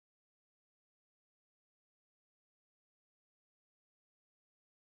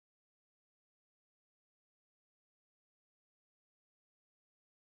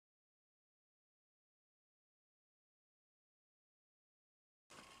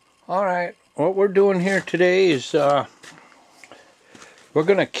Alright, what we're doing here today is we're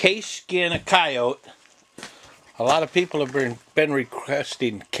going to case skin a coyote. A lot of people have been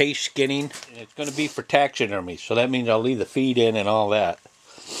requesting case skinning, and it's going to be for taxidermy, so that means I'll leave the feed in and all that.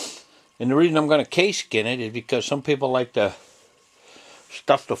 And the reason I'm going to case skin it is because some people like to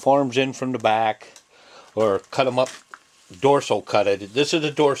stuff the forms in from the back or cut them up, dorsal cut it. This is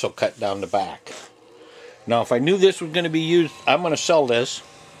a dorsal cut down the back. Now if I knew this was going to be used, I'm going to sell this.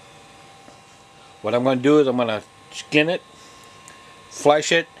 What I'm going to do is I'm going to skin it,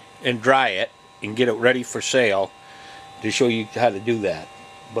 flesh it, and dry it, and get it ready for sale to show you how to do that.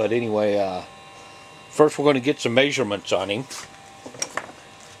 But anyway, first we're going to get some measurements on him.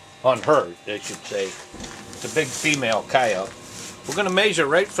 On her, I should say. It's a big female coyote. We're going to measure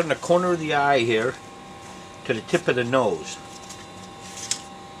right from the corner of the eye here to the tip of the nose,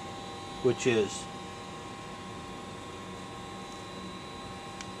 which is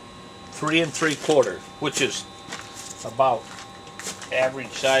 3 3/4, which is about average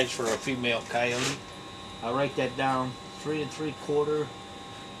size for a female coyote. I'll write that down, 3 3/4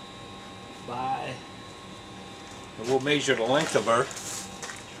 by, and we'll measure the length of her.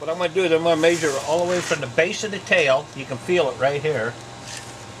 What I'm going to do is I'm going to measure all the way from the base of the tail. You can feel it right here.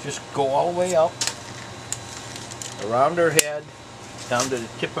 Just go all the way up, around her head, down to the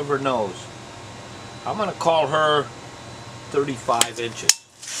tip of her nose. I'm going to call her 35 inches.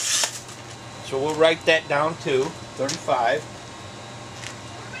 So we'll write that down too, 35.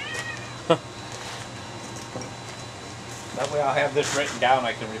 That way I'll have this written down,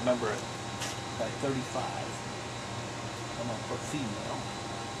 I can remember it. By 35. I'm going to put female.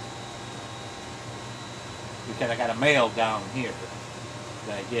 Because I got a male down here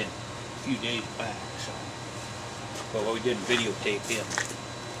that I did a few days back. So, well, we didn't videotape him.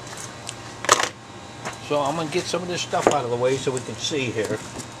 So I'm going to get some of this stuff out of the way so we can see here.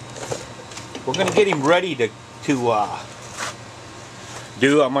 We're going to get him ready to do.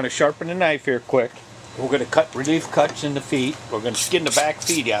 I'm going to sharpen the knife here quick. We're going to cut relief cuts in the feet. We're going to skin the back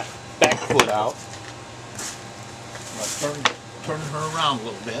foot out. I'm going to turn her around a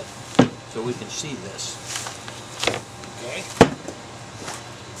little bit so we can see this. Okay.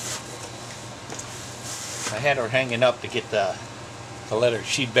 I had her hanging up to get the letter.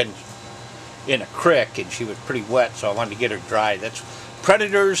 She'd been in a creek and she was pretty wet, so I wanted to get her dry. That's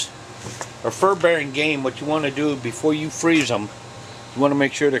predators or fur-bearing game. What you want to do before you freeze them, you want to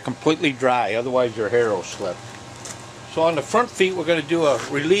make sure they're completely dry, otherwise your hair will slip. So on the front feet, we're going to do a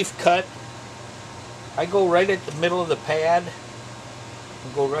relief cut. I go right at the middle of the pad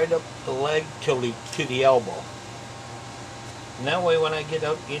and go right up the leg to the elbow. And that way when I get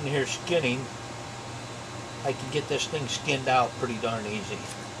up in here skinning, I can get this thing skinned out pretty darn easy.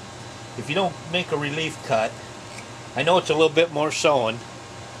 If you don't make a relief cut, I know it's a little bit more sewing,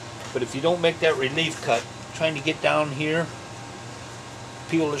 but if you don't make that relief cut, trying to get down here,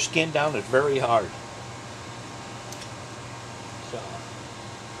 peel the skin down is very hard. So,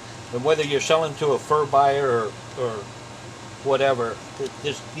 and whether you're selling to a fur buyer or whatever,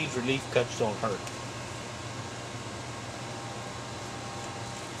 these relief cuts don't hurt.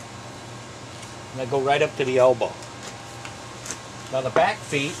 And I go right up to the elbow. Now the back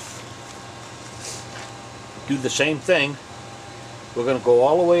feet, do the same thing. We're going to go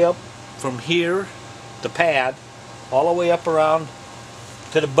all the way up from here, the pad, all the way up around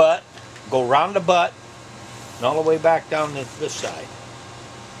to the butt, go around the butt, and all the way back down this side.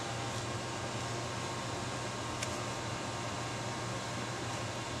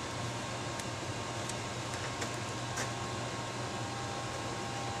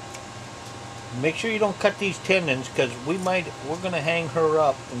 Make sure you don't cut these tendons, because we're going to hang her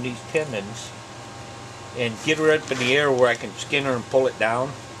up in these tendons and get her up in the air where I can skin her and pull it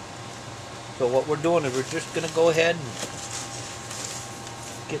down. So what we're doing is we're just going to go ahead and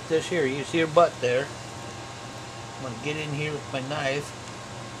get this here. You see her butt there. I'm going to get in here with my knife.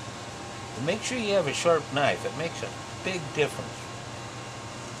 And make sure you have a sharp knife. It makes a big difference.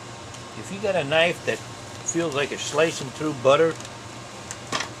 If you got a knife that feels like it's slicing through butter,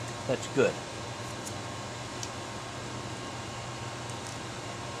 that's good.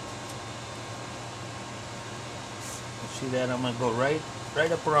 See that? I'm going to go right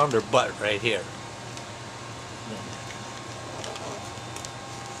up around her butt right here.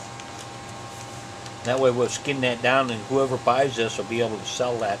 That way we'll skin that down, and whoever buys this will be able to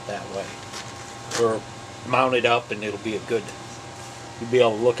sell that way. Or mount it up, and it'll be a good, you'll be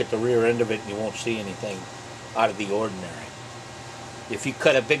able to look at the rear end of it and you won't see anything out of the ordinary. If you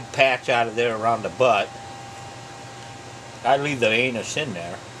cut a big patch out of there around the butt, I leave the anus in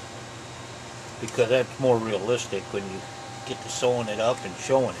there because that's more realistic when you get to sewing it up and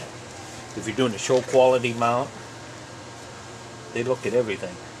showing it. If you're doing a show quality mount, they look at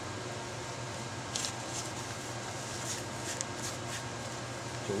everything.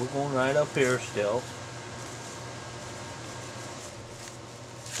 So we're going right up here still.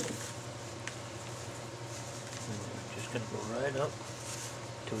 We're just going to go right up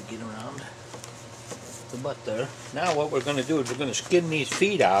till we get around the butt there. Now what we're going to do is we're going to skin these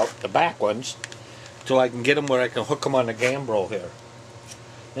feet out, the back ones, till I can get them where I can hook them on the gambrel here.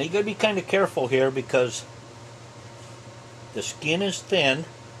 Now you got to be kind of careful here because the skin is thin.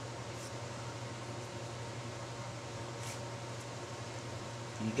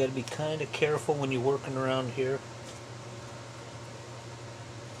 You got to be kind of careful when you're working around here.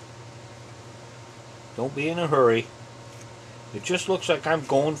 Don't be in a hurry. It just looks like I'm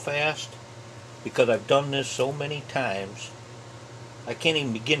going fast because I've done this so many times. I can't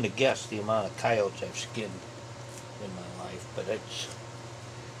even begin to guess the amount of coyotes I've skinned in my life, but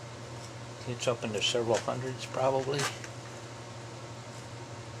it's up into several hundreds probably.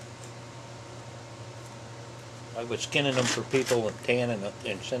 I was skinning them for people and tanning them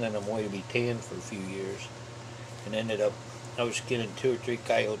and sending them away to be tanned for a few years, and ended up I was skinning 2 or 3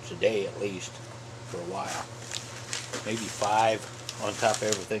 coyotes a day at least for a while, maybe 5 on top of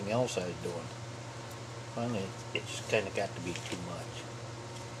everything else I was doing. Finally, it just kind of got to be too much.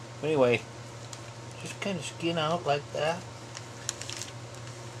 But anyway, just kind of skin out like that.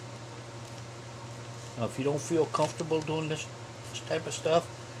 Now, if you don't feel comfortable doing this type of stuff,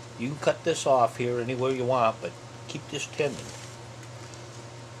 you can cut this off here anywhere you want, but keep this tendon.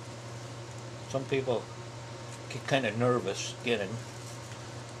 Some people get kind of nervous skinning.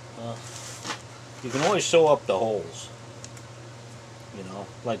 You can always sew up the holes. You know,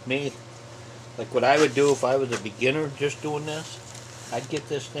 like me, like what I would do if I was a beginner just doing this, I'd get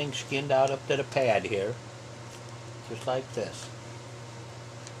this thing skinned out up to the pad here, just like this.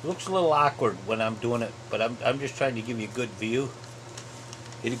 It looks a little awkward when I'm doing it, but I'm just trying to give you a good view.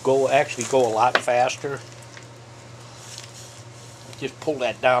 It'll actually go a lot faster. Just pull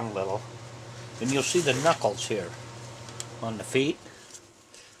that down a little, and you'll see the knuckles here on the feet,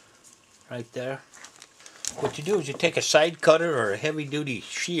 right there. What you do is you take a side cutter or a heavy-duty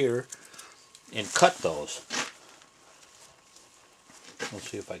shear and cut those.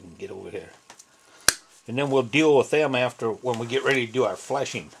 Let's see if I can get over here. And then we'll deal with them after, when we get ready to do our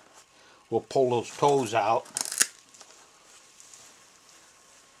fleshing. We'll pull those toes out.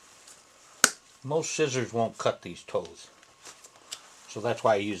 Most scissors won't cut these toes, so that's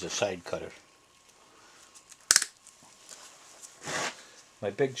why I use a side cutter. My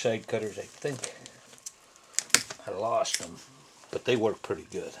big side cutters, I think I lost them, but they work pretty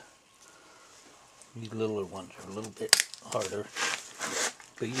good. These littler ones are a little bit harder,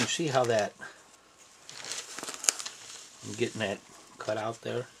 but you can see how that, I'm getting that cut out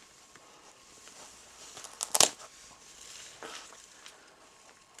there.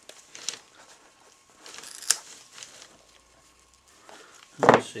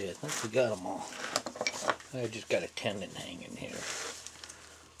 Let's see, I think we got them all. I just got a tendon hanging here.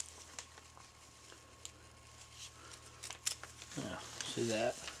 Yeah, see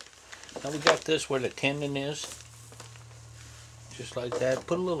that? Now we got this where the tendon is. Just like that.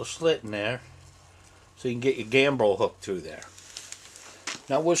 Put a little slit in there so you can get your gambrel hooked through there.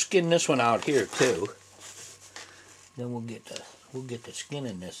 Now we'll skin this one out here too. Then we'll get the skin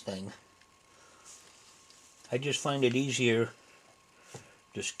in this thing. I just find it easier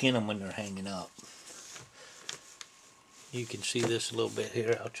to skin them when they're hanging up. You can see this a little bit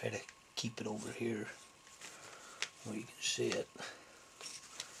here. I'll try to keep it over here where you can see it.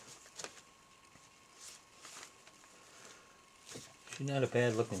 She's not a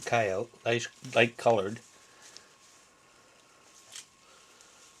bad looking coyote. Nice light colored.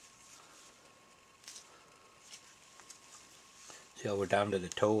 See how we're down to the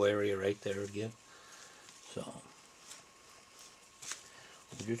toe area right there again? So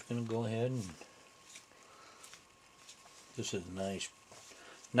we're just going to go ahead and, this is a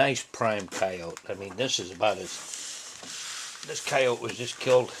nice prime coyote. I mean, this is about as, this coyote was just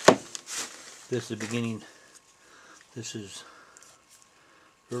killed, this is the beginning, this is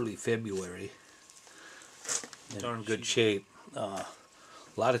early February. In darn good shape. A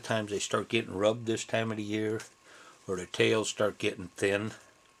lot of times they start getting rubbed this time of the year, or the tails start getting thin,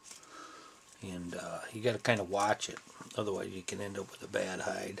 and you got to kind of watch it, otherwise you can end up with a bad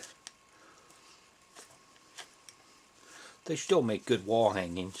hide. They still make good wall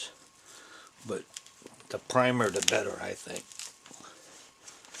hangings, but the primer the better, I think.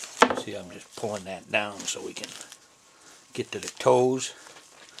 See, I'm just pulling that down so we can get to the toes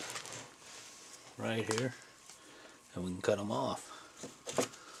right here. and we can cut them off.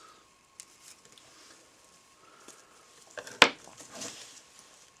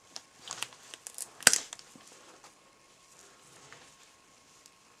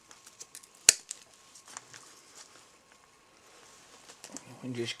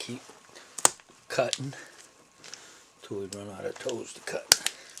 And just keep cutting till we run out of toes to cut.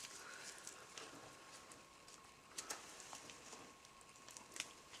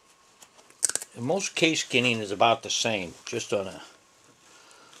 And most case skinning is about the same, just on a,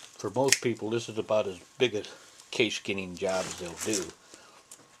 for most people this is about as big a case skinning job as they'll do.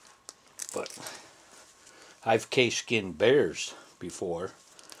 But I've case skinned bears before,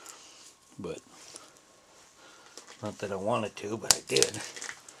 but not that I wanted to, but I did.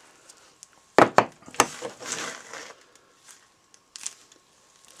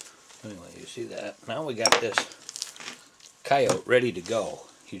 Anyway, you see that? Now we got this coyote ready to go.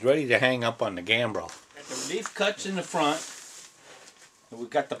 He's ready to hang up on the gambrel. Got the relief cuts in the front, and we've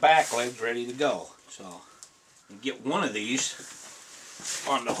got the back legs ready to go. So, you get one of these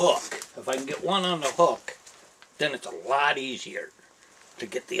on the hook. If I can get one on the hook, then it's a lot easier to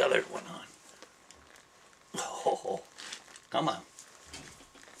get the other one on. Oh, come on.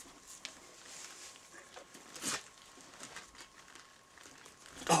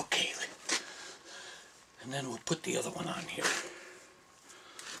 Okay. And then we'll put the other one on here.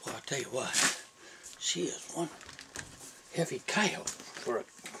 Well, I'll tell you what. She is one heavy coyote for a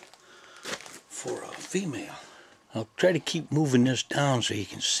female. I'll try to keep moving this down so you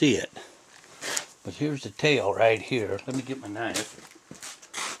can see it. But here's the tail right here. Let me get my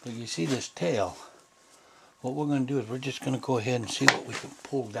knife. But you see this tail. What we're going to do is we're just going to go ahead and see what we can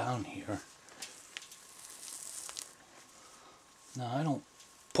pull down here. Now I don't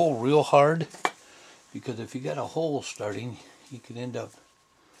pull real hard, because if you got a hole starting, you could end up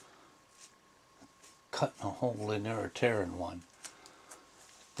cutting a hole in there or tearing one.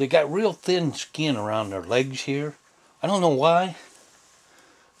 They got real thin skin around their legs here. I don't know why,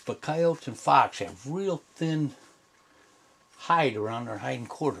 but coyotes and fox have real thin hide around their hind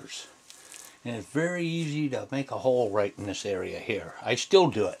quarters. And it's very easy to make a hole right in this area here. I still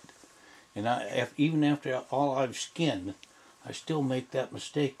do it. And even after all I've skinned, I still make that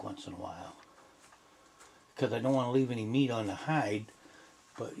mistake once in a while. Because I don't want to leave any meat on the hide,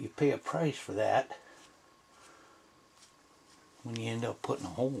 but you pay a price for that when you end up putting a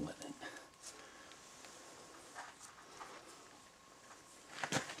hole in it.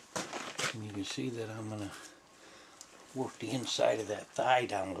 And you can see that I'm going to work the inside of that thigh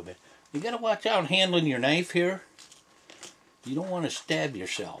down a little bit. You got to watch out handling your knife here. You don't want to stab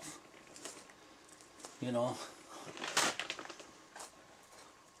yourself. You know.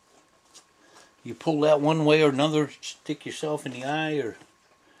 You pull that one way or another, stick yourself in the eye or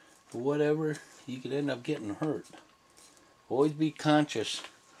whatever, you could end up getting hurt. Always be conscious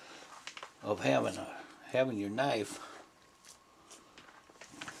of having your knife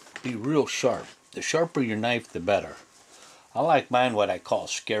be real sharp. The sharper your knife, the better. I like mine what I call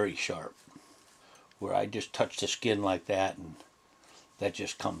scary sharp, where I just touch the skin like that and that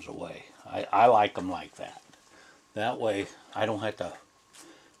just comes away. I like them like that. That way I don't have to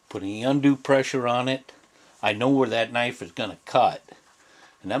put any undue pressure on it. I know where that knife is going to cut,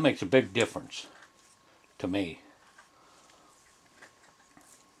 and that makes a big difference to me.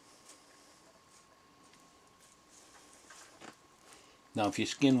 Now if you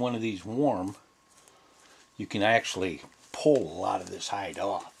skin one of these warm, you can actually pull a lot of this hide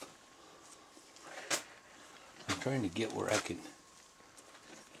off. I'm trying to get where I can.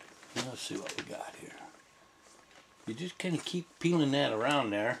 Let's see what we got here. You just kind of keep peeling that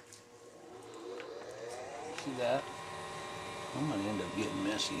around there. See that? I'm going to end up getting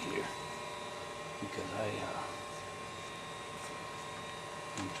messy here because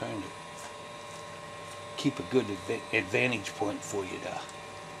I'm trying to keep a good advantage point for you to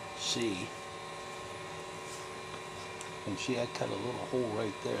see. And see, I cut a little hole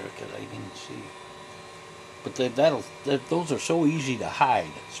right there because I didn't see. But those are so easy to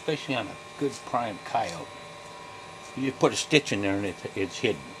hide, especially on a good prime coyote. You just put a stitch in there and it's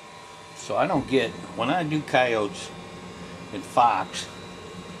hidden. So I don't get, when I do coyotes and fox,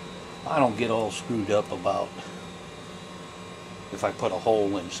 I don't get all screwed up about if I put a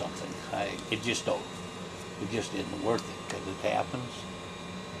hole in something. It just isn't worth it because it happens.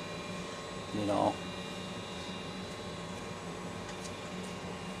 You know.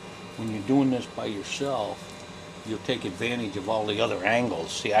 When you're doing this by yourself, you'll take advantage of all the other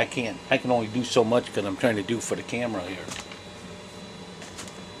angles. See, I can only do so much because I'm trying to do for the camera here.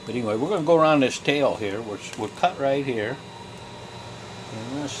 But anyway, we're going to go around this tail here. We're cut right here.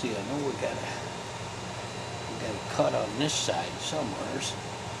 And let's see, I know we got a cut on this side somewhere. So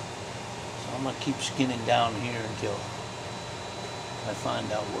I'm going to keep skinning down here until I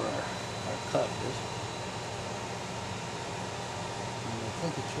find out where our cut is. And I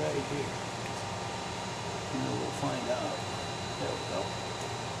think it's right here. And we'll find out. There we go.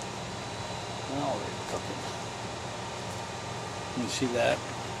 Now we're cooking. You see that?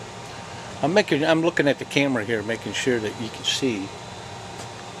 I'm looking at the camera here, making sure that you can see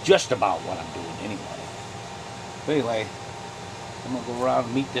just about what I'm doing anyway. But anyway, I'm gonna go around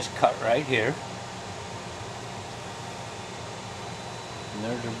and meet this cut right here. And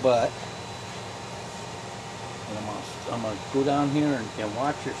there's her butt. And I'm gonna go down here and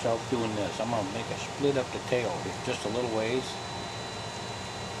watch yourself doing this. I'm gonna make a split up the tail here, just a little ways.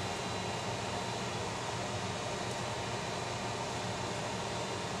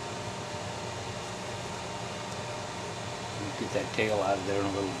 Get that tail out of there in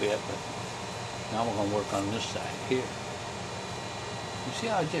a little bit, but now we're going to work on this side here. You see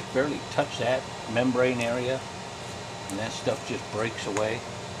how I just barely touch that membrane area and that stuff just breaks away?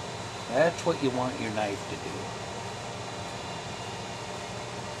 That's what you want your knife to do.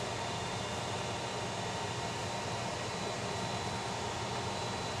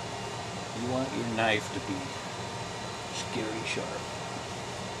 You want your knife to be scary sharp.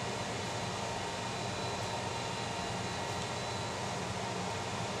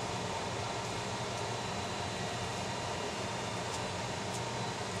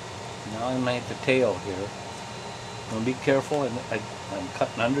 Now I'm at the tail here. I'm going to be careful, and I'm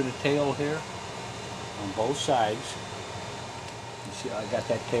cutting under the tail here on both sides. You see how I got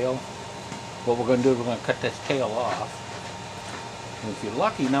that tail? What we're going to do is we're going to cut this tail off. And if you're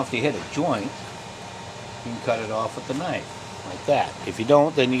lucky enough to hit a joint, you can cut it off with the knife, like that. If you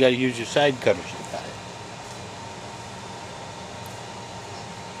don't, then you got to use your side cutters to cut it.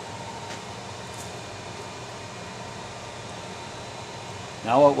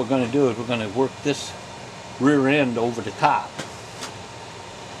 Now what we're going to do is we're going to work this rear end over the top.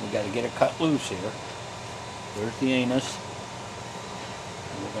 We got to get it cut loose here. There's the anus.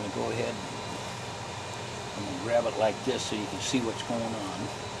 And we're going to go ahead and I'm going to grab it like this so you can see what's going on.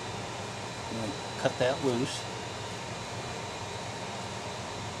 I'm going to cut that loose.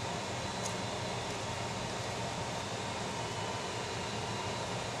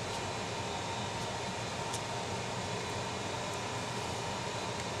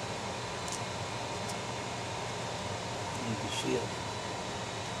 You can see it.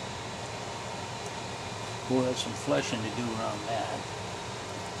 We'll have some fleshing to do around that.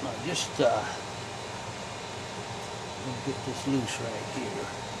 Now just get this loose right here.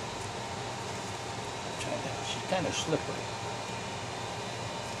 She's kind of slippery.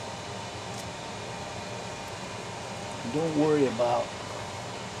 And don't worry about.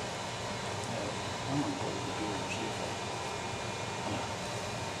 I'm gonna go over here and see if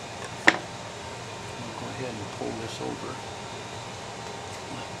I'm gonna go ahead and pull this over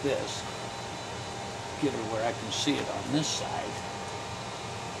like this. Get her where I can see it on this side.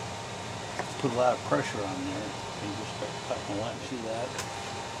 Put a lot of pressure on there and just start cutting away. See that?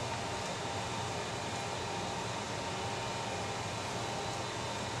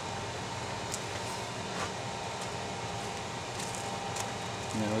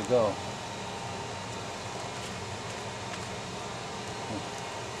 And there we go.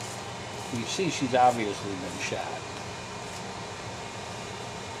 You see she's obviously been shot.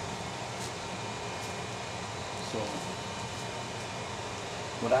 So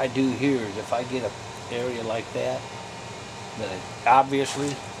what I do here is if I get an area like that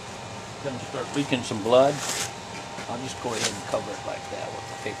obviously going to start leaking some blood, I'll just go ahead and cover it like that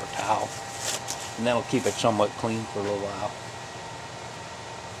with a paper towel, and that'll keep it somewhat clean for a little while.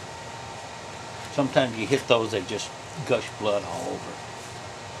 Sometimes you hit those that just gush blood all over.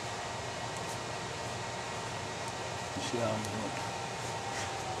 You see how I'm doing?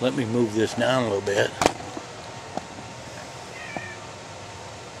 Let me move this down a little bit.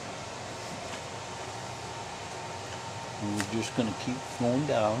 And we're just going to keep going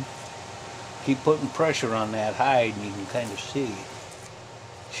down. Keep putting pressure on that hide, and you can kind of see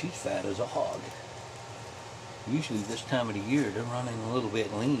she's fat as a hog. Usually this time of the year they're running a little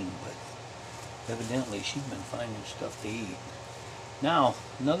bit lean, but evidently she's been finding stuff to eat. Now,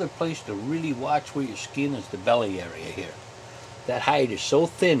 another place to really watch where your skin is the belly area here. That hide is so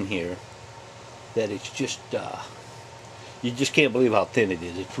thin here that it's just, you just can't believe how thin it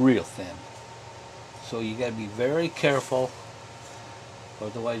is. It's real thin. So you got to be very careful,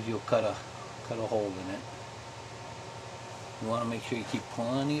 otherwise you'll cut a hole in it. You want to make sure you keep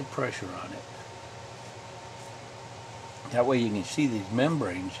plenty of pressure on it. That way you can see these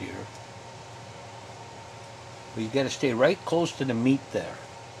membranes here. But you got to stay right close to the meat there.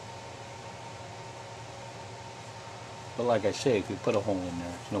 But like I say, if you put a hole in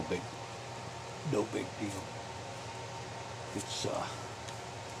there, it's no big deal. It's a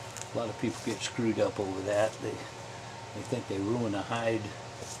lot of people get screwed up over that. They think they ruin a hide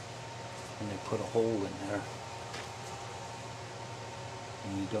when they put a hole in there,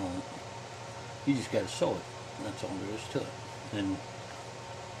 and you don't. You just got to sew it. That's all there is to it, and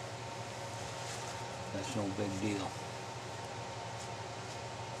that's no big deal.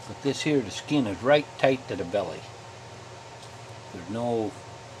 But this here, the skin is right tight to the belly. There's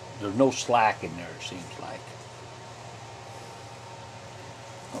no slack in there, it seems like.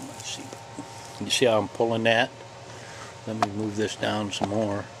 I'm gonna see. You see how I'm pulling that? Let me move this down some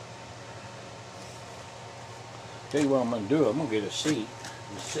more. Tell you what I'm gonna do. I'm gonna get a seat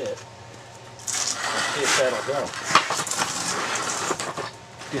and sit and see if that'll go.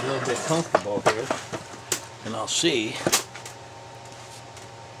 Get a little bit comfortable here, and I'll see if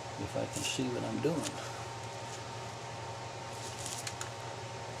I can see what I'm doing.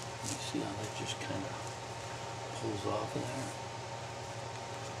 You see how that just kind of pulls off of there?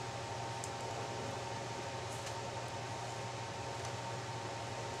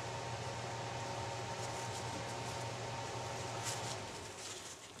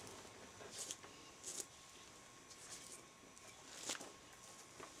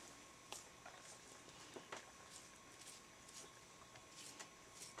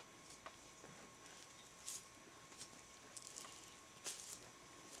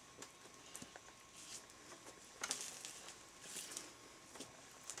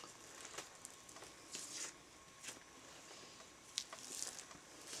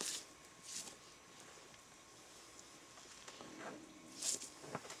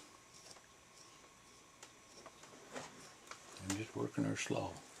 I'm just working her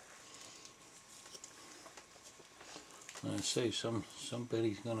slow. And I say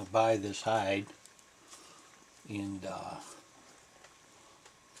somebody's gonna buy this hide, and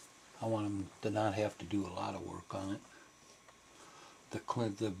I want them to not have to do a lot of work on it.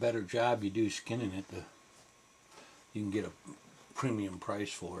 The better job you do skinning it, you can get a premium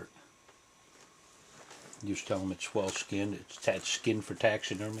price for it. You just tell them it's well skinned. It's skinned for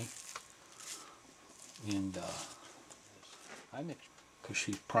taxidermy, and I mix because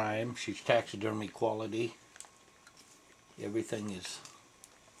she's prime. She's taxidermy quality. Everything is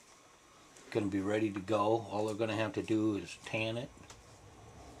going to be ready to go. All they're going to have to do is tan it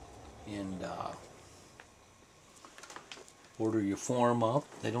and order your form up.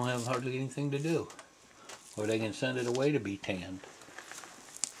 They don't have hardly anything to do, or they can send it away to be tanned.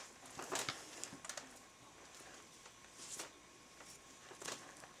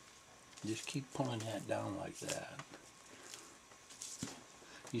 Just keep pulling that down like that.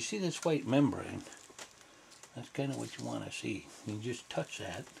 You see this white membrane? That's kind of what you want to see. You just touch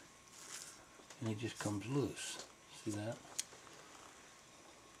that, and it just comes loose. See that?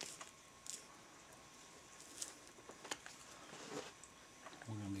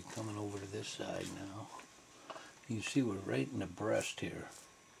 We're going to be coming over to this side now. You see we're right in the breast here.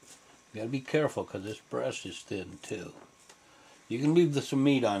 You got to be careful because this breast is thin too. You can leave some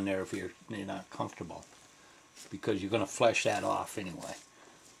meat on there if you're not comfortable, because you're going to flesh that off anyway.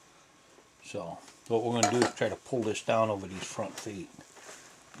 So what we're going to do is try to pull this down over these front feet.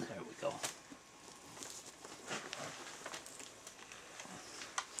 There we go.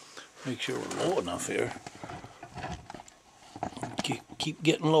 Make sure we're low enough here. Keep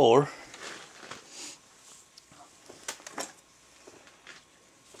getting lower.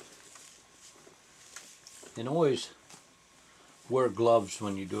 And always wear gloves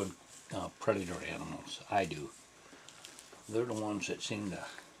when you're doing predator animals. I do. They're the ones that seem to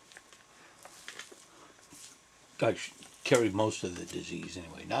carry most of the disease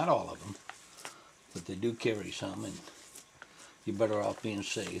anyway. Not all of them, but they do carry some, and you're better off being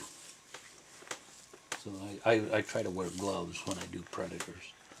safe. So I try to wear gloves when I do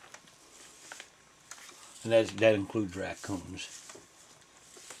predators. And that includes raccoons.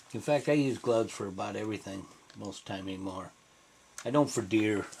 In fact, I use gloves for about everything most of the time anymore. I don't for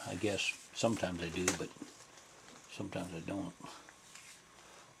deer, I guess. Sometimes I do, but sometimes I don't.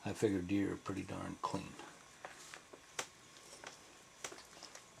 I figure deer are pretty darn clean.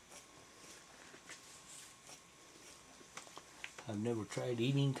 I've never tried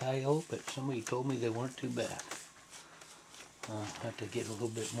eating coyote, but somebody told me they weren't too bad. I'll have to get a little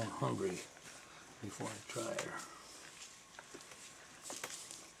bit more hungry before I try her.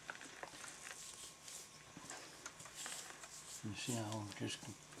 You see how I'm just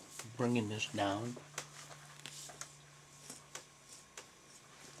bringing this down?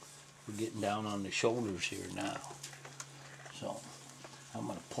 We're getting down on the shoulders here now. So I'm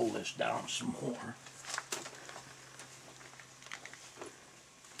going to pull this down some more.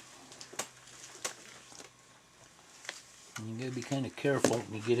 And you got to be kind of careful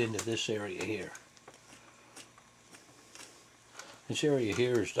when you get into this area here. This area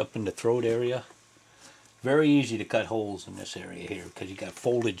here is up in the throat area. Very easy to cut holes in this area here because you got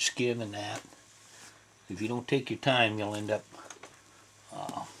folded skin and that. If you don't take your time, you'll end up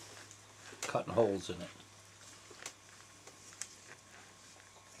cutting holes in it.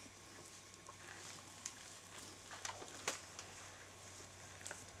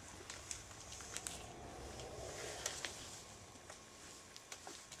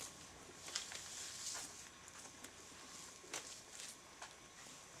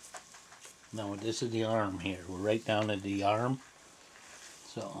 Now this is the arm here. We're right down to the arm.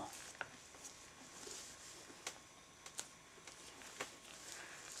 So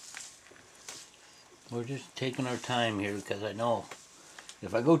we're just taking our time here because I know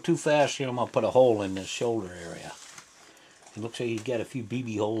if I go too fast here, I'm going to put a hole in this shoulder area. It looks like you got a few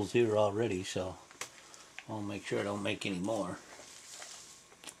BB holes here already, so I'll make sure I don't make any more.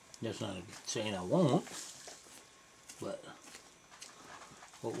 That's not saying I won't, but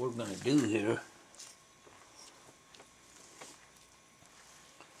what we're going to do here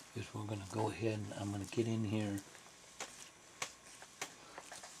is we're going to go ahead and I'm going to get in here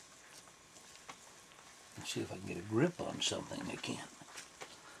and see if I can get a grip on something. I can't.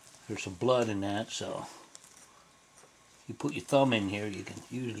 There's some blood in that, so if you put your thumb in here, you can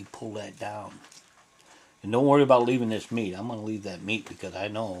usually pull that down. And don't worry about leaving this meat. I'm going to leave that meat because I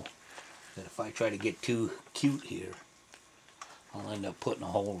know that if I try to get too cute here, I'll end up putting a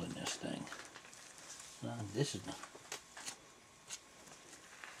hole in this thing. This is not.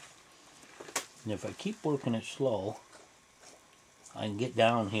 And if I keep working it slow, I can get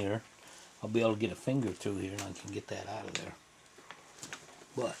down here. I'll be able to get a finger through here and I can get that out of there.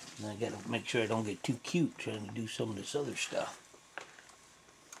 But I got to make sure I don't get too cute trying to do some of this other stuff.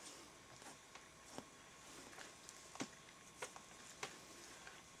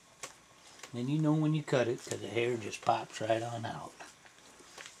 And you know when you cut it because the hair just pops right on out.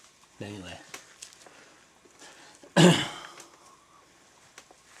 Anyway.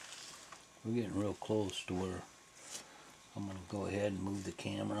 We're getting real close to where I'm going to go ahead and move the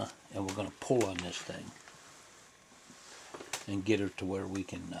camera and we're going to pull on this thing and get her to where we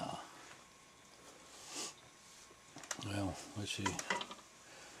can, well, let's see. I'm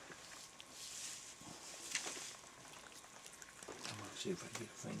going to see if I can get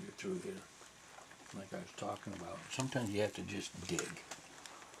a finger through here like I was talking about. Sometimes you have to just dig.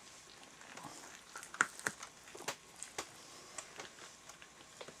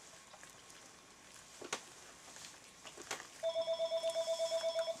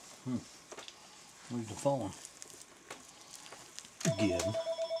 Where's the phone? Again.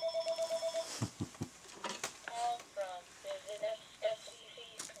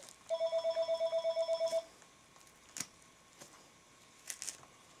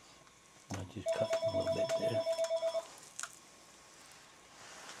 I just cut a little bit there.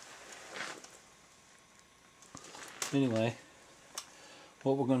 Anyway,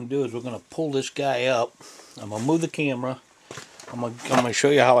 what we're going to do is we're going to pull this guy up. I'm going to move the camera. I'm going to show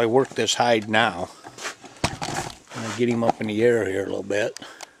you how I work this hide now. I'm going to get him up in the air here a little bit.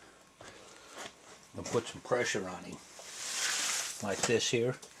 I'm going to put some pressure on him. Like this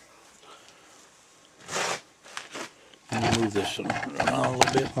here. I'm going to move this around a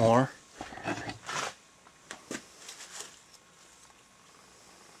little bit more.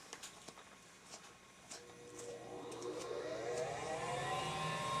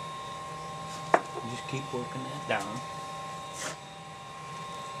 Just keep working that down.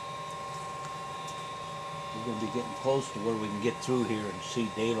 We're going to be getting close to where we can get through here and see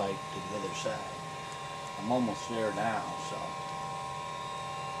daylight to the other side. I'm almost there now, so.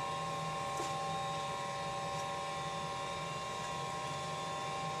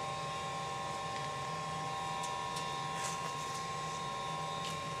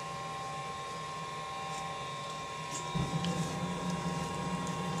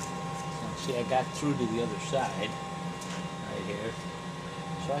 See, I got through to the other side, right here,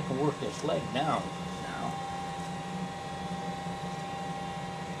 so I can work this leg down now.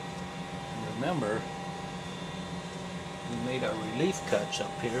 And remember, we made our relief cuts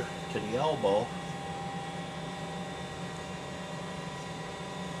up here to the elbow.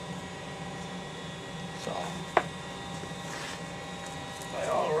 So, by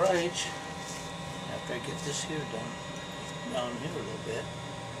all rights, after I get this here done, down here a little bit,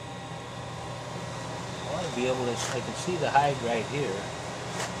 I want to be able to, I can see the hide right here.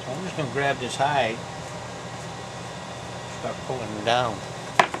 So I'm just going to grab this hide, start pulling it down.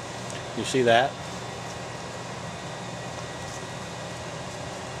 You see that?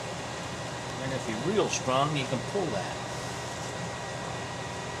 And if you're real strong, you can pull that.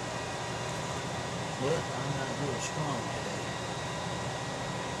 But I'm not real strong today.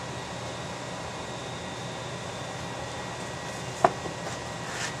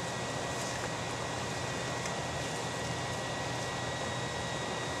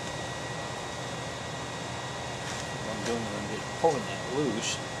 What I'm doing is I'm just pulling that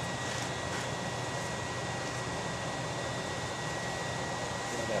loose.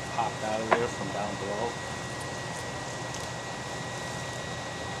 Get that popped out of there from down below.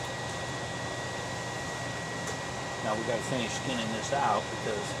 Now we got to finish skinning this out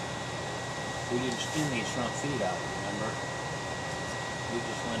because we didn't skin these front feet out, remember? We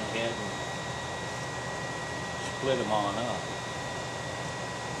just went ahead and split them on up.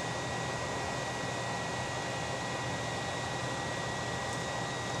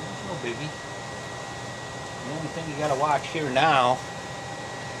 There's no biggie. The only thing you got to watch here now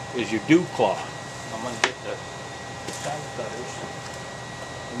is your dew claw. I'm going to get the side cutters,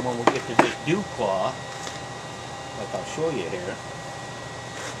 and when we get to this dew claw, like I'll show you here,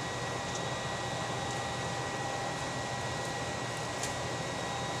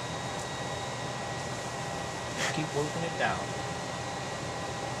 just keep working it down.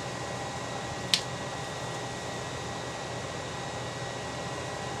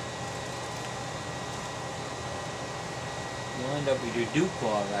 You'll end up with your dew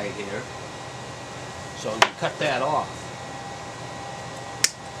claw right here, so you cut that off.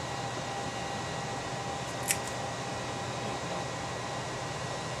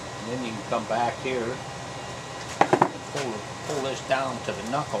 And then you can come back here and pull this down to the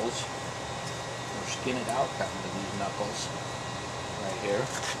knuckles, or skin it out down to these knuckles right here,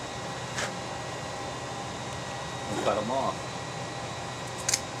 and cut them off.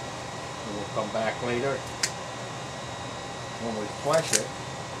 And we'll come back later when we flesh it.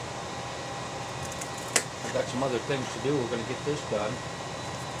 I've got some other things to do. We're going to get this done,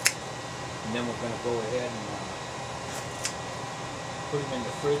 and then we're going to go ahead and put them in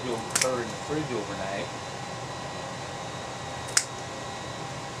the fridge, overnight.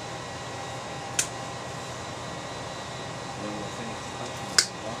 And then we'll finish fleshing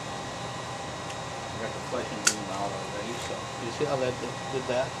them out. I got the fleshing beam out already, so you see how that did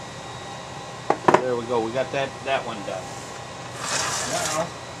that? So there we go. We got that one done. Now,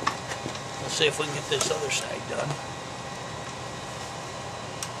 let's see if we can get this other side done.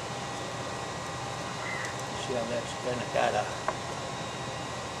 See how that's kind of got a...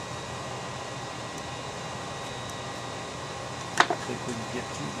 See if we can get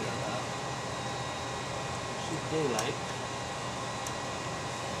through there now. See daylight.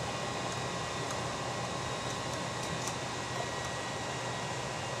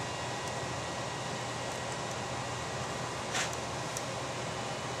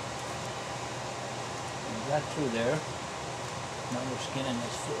 We got through there. Now we're skinning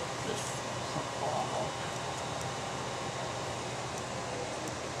this front paw out.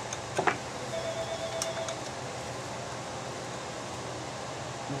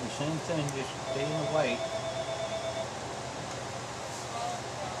 The same thing, just stay in the white.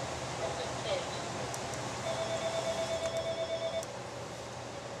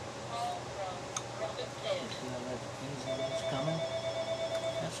 See how that's easy as it's coming?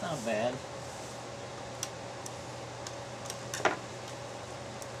 That's not bad.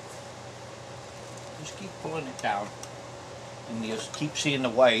 Just keep pulling it down. And you just keep seeing the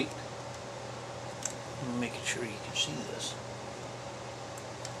white. I'm making sure you can see this.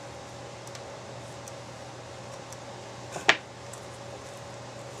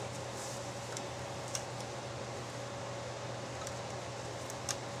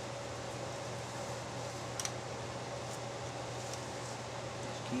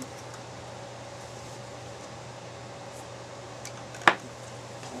 Keep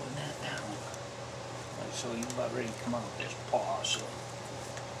pulling that down. Like so, you're about ready to come out with this paw. So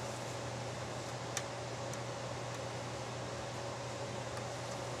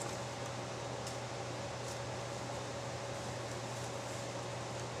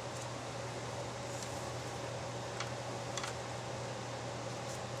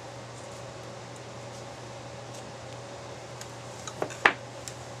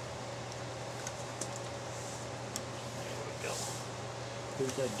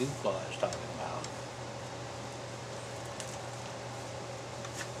here's that dew claw I was talking about.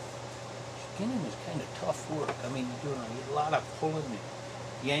 Skinning is kind of tough work. I mean, you're doing a lot of pulling and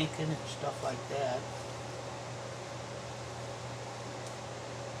yanking and stuff like that.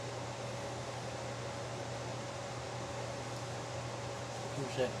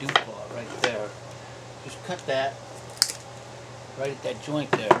 Here's that dew claw right there. Just cut that right at that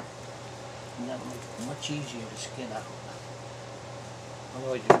joint there, and that'll make it much easier to skin out.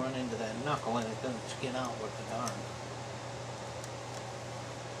 Otherwise you run into that knuckle and it doesn't skin out worth the darn.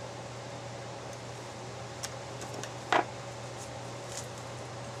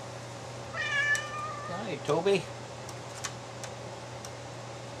 Hi, Toby.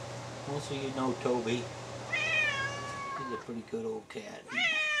 Most of you know Toby. He's a pretty good old cat.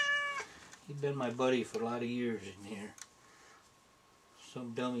 He's been my buddy for a lot of years in here.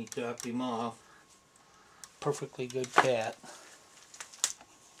 Some dummy dropped him off. Perfectly good cat.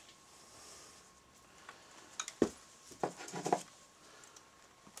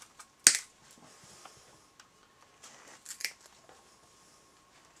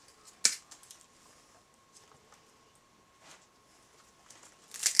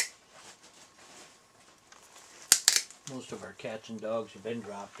 Most of our cats and dogs have been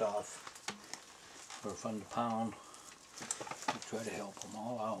dropped off for fun to pound. We try to help them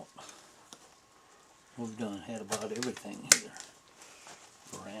all out. We've had about everything here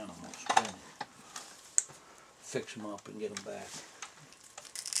for animals. Trying to fix them up and get them back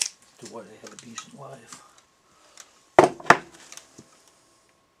to where they have a decent life.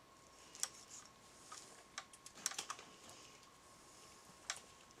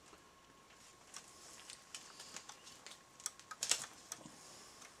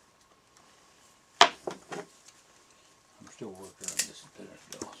 Still working on this. There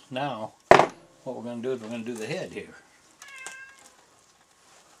it goes. Now, what we're going to do is we're going to do the head here.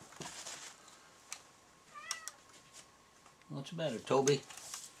 What's the matter, Toby?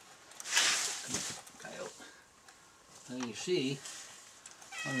 Come on, Coyote. Now you see,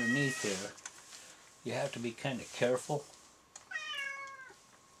 underneath there, you have to be kind of careful.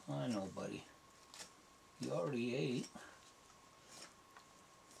 I know, buddy. You already ate.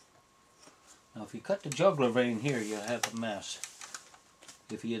 Now if you cut the jugular vein here, you'll have a mess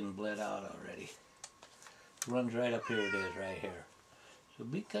if you hadn't bled out already. It runs right up here, it is right here. So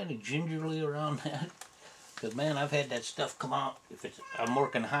be kind of gingerly around that, because man, I've had that stuff come out, if I'm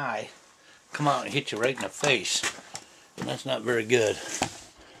working high, come out and hit you right in the face, and that's not very good.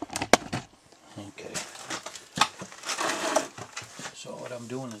 Okay. So what I'm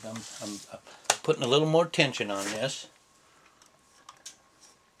doing is I'm putting a little more tension on this.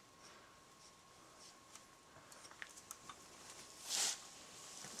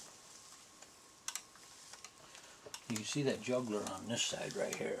 You can see that jugular on this side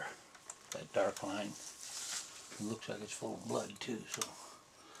right here, that dark line. It looks like it's full of blood too, so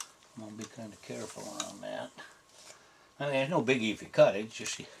I'm going to be kind of careful around that. I mean, there's no biggie if you cut it, it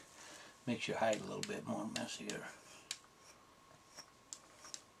just makes your hide a little bit more messier.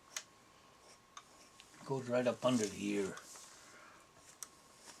 It goes right up under the ear.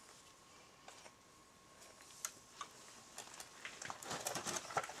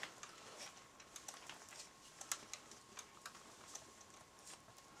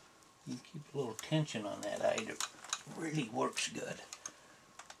 You keep a little tension on that hide, it really works good.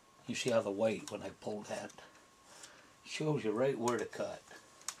 You see how the weight, when I pull that, shows you right where to cut.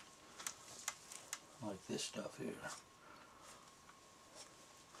 Like this stuff here.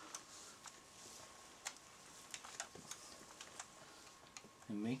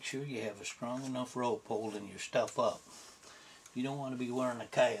 And make sure you have a strong enough rope holding your stuff up. You don't want to be wearing a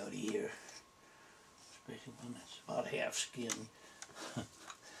coyote here, especially when it's about half skin.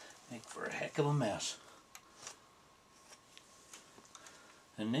 Make for a heck of a mess.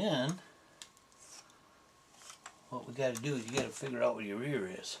 And then what we got to do is you got to figure out where your ear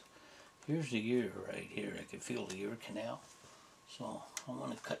is. Here's the ear right here. I can feel the ear canal. So I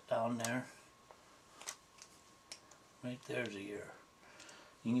want to cut down there. Right there's the ear.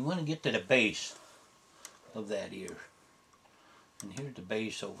 And you want to get to the base of that ear. And here's the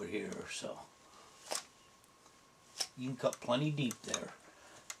base over here. So you can cut plenty deep there.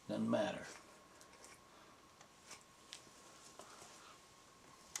 Doesn't matter.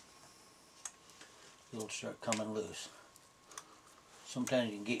 It'll start coming loose. Sometimes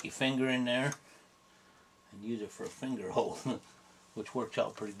you can get your finger in there and use it for a finger hole, which works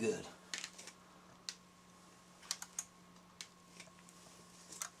out pretty good.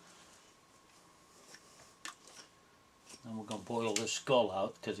 Then we're going to boil this skull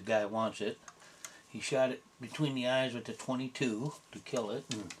out because the guy wants it. He shot it between the eyes with the .22 to kill it,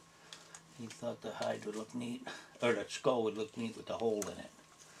 and he thought the hide would look neat, or the skull would look neat with the hole in it.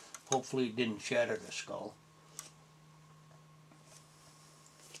 Hopefully it didn't shatter the skull.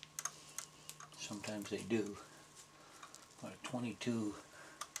 Sometimes they do. But a .22,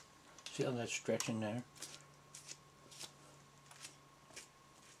 see how that's stretching there?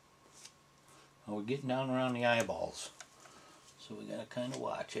 Now we're getting down around the eyeballs, so we gotta kind of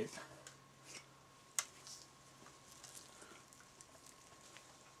watch it.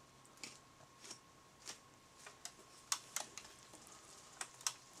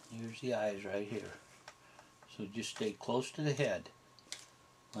 Here's the eyes right here. So just stay close to the head,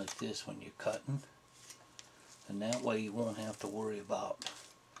 like this when you're cutting. And that way you won't have to worry about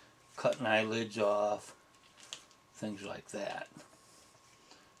cutting eyelids off, things like that.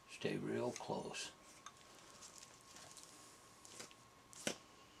 Stay real close.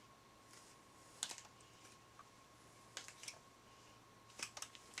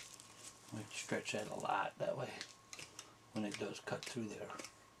 We stretch that a lot, that way when it does cut through there.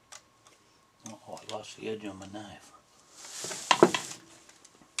 Oh, I lost the edge on my knife.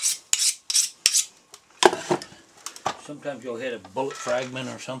 Sometimes you'll hit a bullet fragment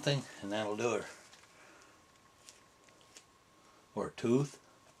or something, and that'll do it. Or a tooth.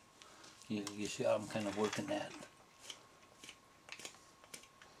 You see how I'm kind of working that.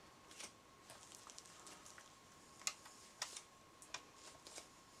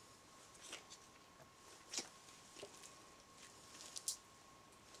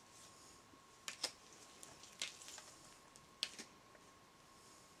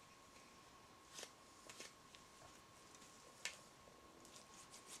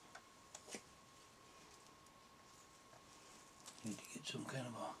 Need to get some kind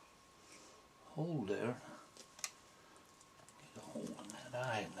of a hole there. Get a hole in that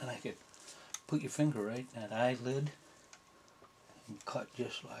eye, and then I could put your finger right in that eyelid and cut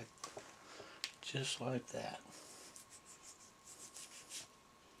just like that.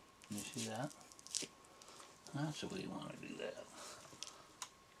 You see that? That's the way you want to do that.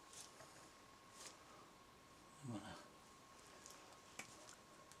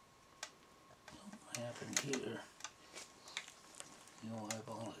 Something happened here. The old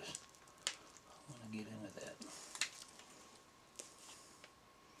eyeball is, I want to get into that.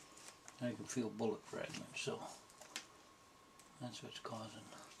 I can feel bullet fragments, so that's what's causing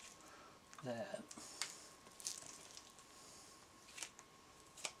that.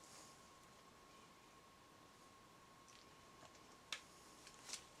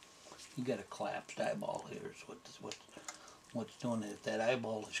 You got a collapsed eyeball here is what's doing it. If that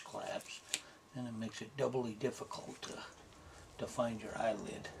eyeball is collapsed, then it makes it doubly difficult to find your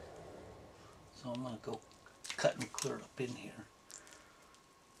eyelid. So I'm going to go cut and clear up in here.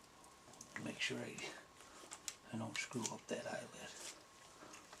 Make sure I don't screw up that eyelid.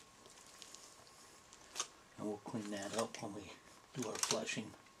 And we'll clean that up when we do our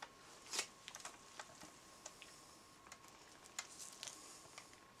flushing.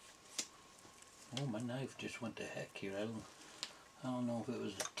 Oh, my knife just went to heck here. I don't know if it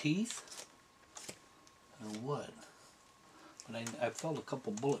was the teeth or what. But I felt a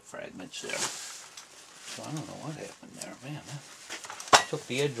couple bullet fragments there. So I don't know what happened there. Man, that took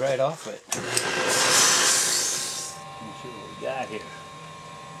the edge right off it. Let's see what we got here.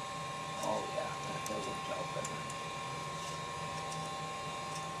 Oh yeah, that worked out better.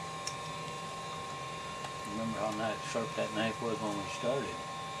 Remember how sharp that knife was when we started.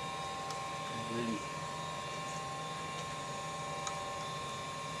 Really.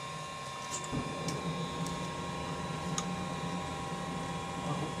 I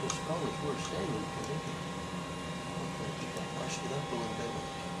hope this skull is worth saving, because it looks like it got busted up a little bit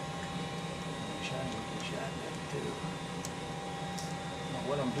with shiny looking shotgun too. Now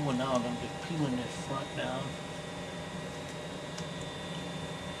what I'm doing now is I'm just peeling this front down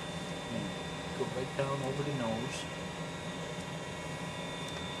and go right down over the nose.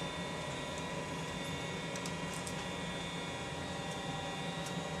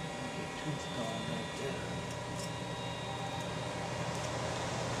 Tooth gone right there.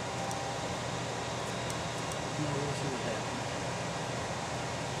 Now we'll see what happens.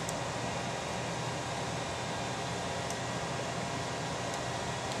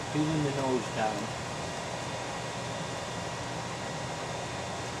 Peeling the nose down.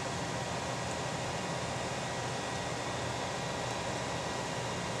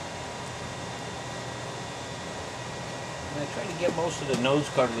 And I try to get most of the nose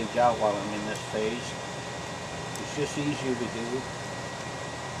cartilage out while I'm in this phase. It's just easier to do.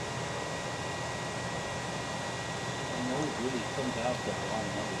 The nose really comes out the long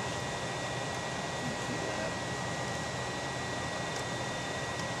nose. You see that?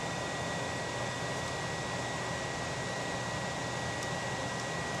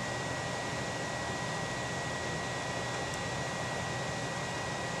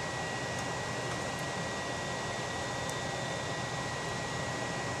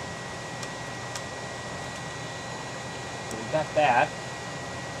 Got that.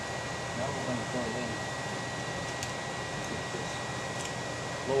 Now we're going to go in with this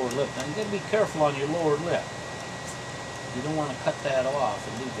lower lip. Now you got to be careful on your lower lip. You don't want to cut that off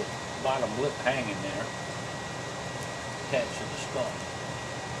and leave the bottom lip hanging there, attached to the skull.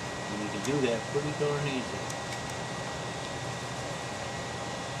 And you can do that pretty darn easy.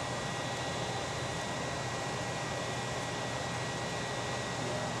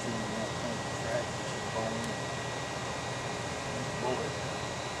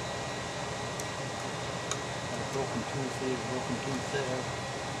 Broken tooth here, broken tooth there.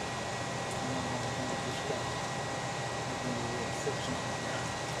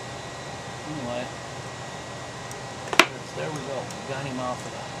 Anyway, there we go. We got him off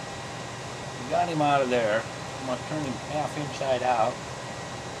of that. We got him out of there. I'm going to turn him half inside out.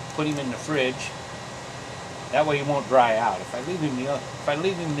 Put him in the fridge. That way he won't dry out. If I leave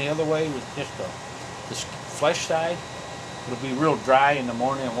him the other way with just the flesh side, it'll be real dry in the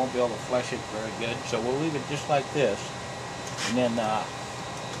morning. I won't be able to flesh it very good. So we'll leave it just like this, and then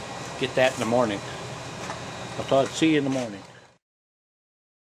get that in the morning. I'll see you in the morning.